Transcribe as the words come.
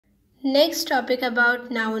Next topic about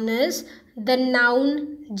noun is the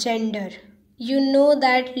noun gender. You know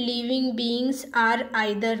that living beings are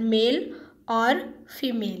either male or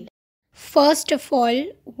female. First of all,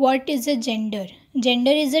 what is a gender?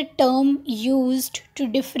 Gender is a term used to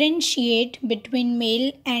differentiate between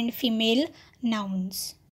male and female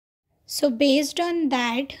nouns. So based on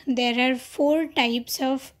that, there are 4 types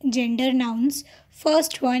of gender nouns.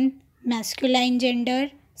 First one, masculine gender.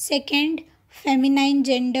 Second, feminine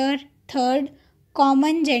gender. Third,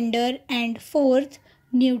 common gender. And fourth,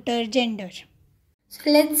 neuter gender.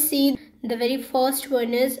 So let's see, the very first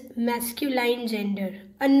one is masculine gender.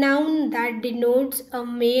 A noun that denotes a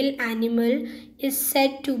male animal is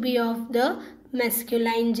said to be of the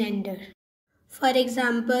masculine gender. For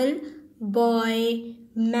example, boy,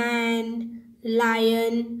 man,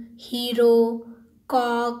 lion, hero,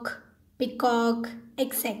 cock, peacock,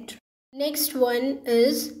 etc. Next one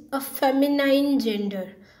is a feminine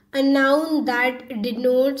gender. A noun that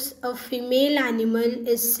denotes a female animal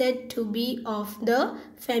is said to be of the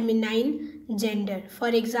feminine gender. For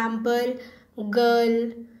example,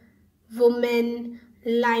 girl, woman,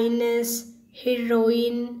 lioness,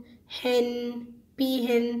 heroine, hen,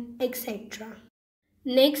 peahen, etc.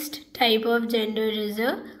 Next type of gender is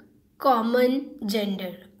a common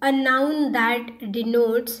gender. A noun that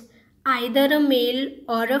denotes either a male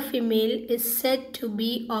or a female is said to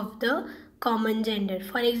be of the common gender.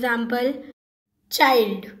 For example,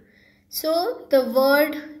 child. So the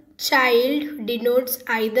word child denotes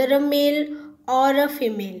either a male or a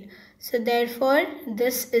female. So therefore,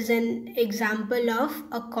 this is an example of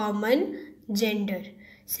a common gender.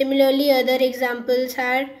 Similarly, other examples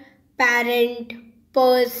are parent,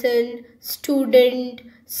 person, student,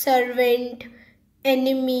 servant,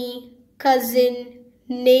 enemy, cousin,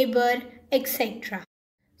 neighbor, etc.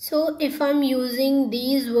 So if I'm using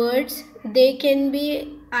these words, they can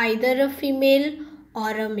be either a female or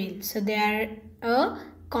a male. So they are a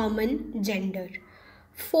common gender.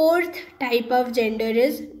 Fourth type of gender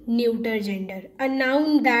is neuter gender. A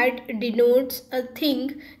noun that denotes a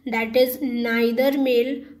thing that is neither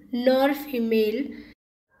male nor female,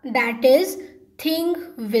 that is, thing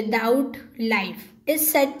without life, is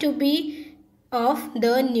said to be of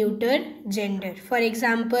the neuter gender. For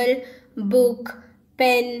example, book,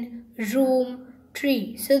 pen, room,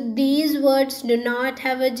 tree. So these words do not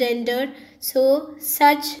have a gender. So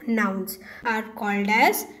such nouns are called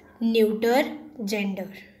as neuter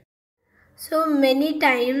gender. So many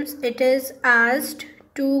times it is asked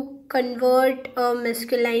to convert a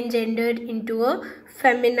masculine gender into a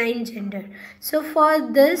feminine gender. So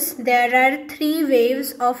for this, there are 3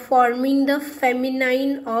 ways of forming the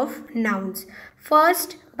feminine of nouns.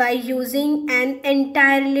 First, by using an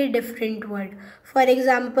entirely different word. For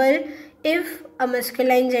example, if a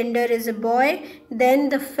masculine gender is a boy, then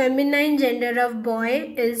the feminine gender of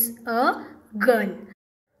boy is a girl.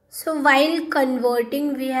 So while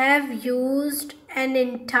converting, we have used an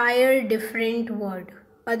entire different word.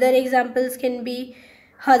 Other examples can be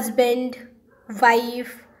husband,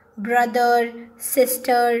 wife, brother,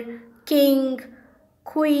 sister, king,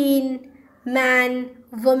 queen, man,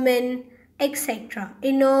 woman, etc.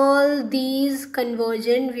 In all these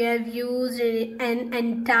conversions, we have used an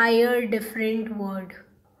entire different word.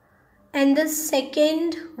 And the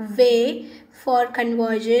second way for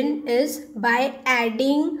conversion is by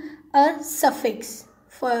adding a suffix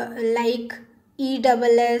for like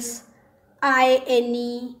ESS,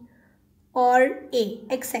 INE or A,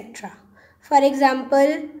 etc. For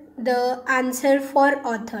example, the answer for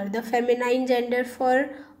author, the feminine gender for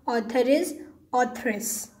author is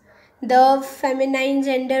authoress. The feminine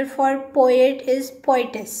gender for poet is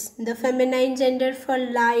poetess. The feminine gender for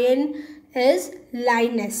lion is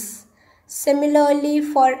lioness. Similarly,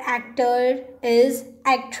 for actor is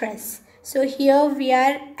actress. So here we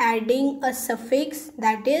are adding a suffix,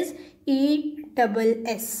 that is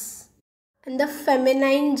ESS. And the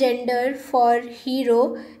feminine gender for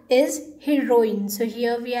hero is heroine. So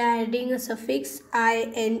here we are adding a suffix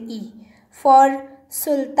INE. For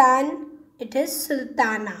sultan, it is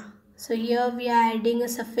sultana. So here we are adding a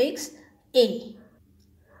suffix A.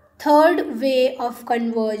 Third way of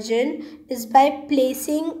conversion is by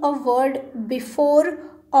placing a word before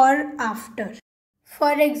or after.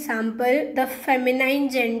 For example, the feminine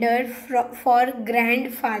gender for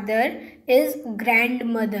grandfather is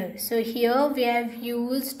grandmother. So here we have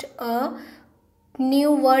used a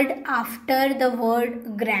new word after the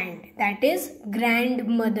word grand, that is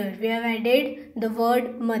grandmother. We have added the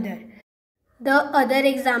word mother. The other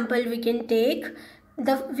example we can take,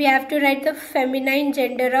 we have to write the feminine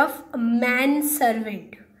gender of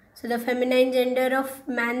manservant. So the feminine gender of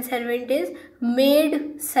man servant is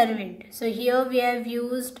maid servant. So here we have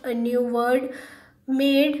used a new word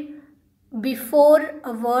maid before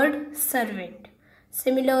a word servant.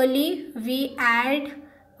 Similarly, we add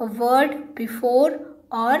a word before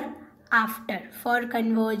or after for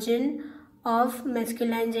conversion of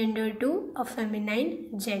masculine gender to a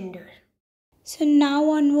feminine gender. So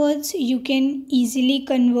now onwards, you can easily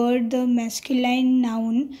convert the masculine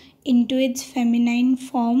noun into its feminine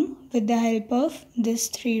form with the help of these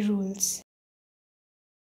 3 rules.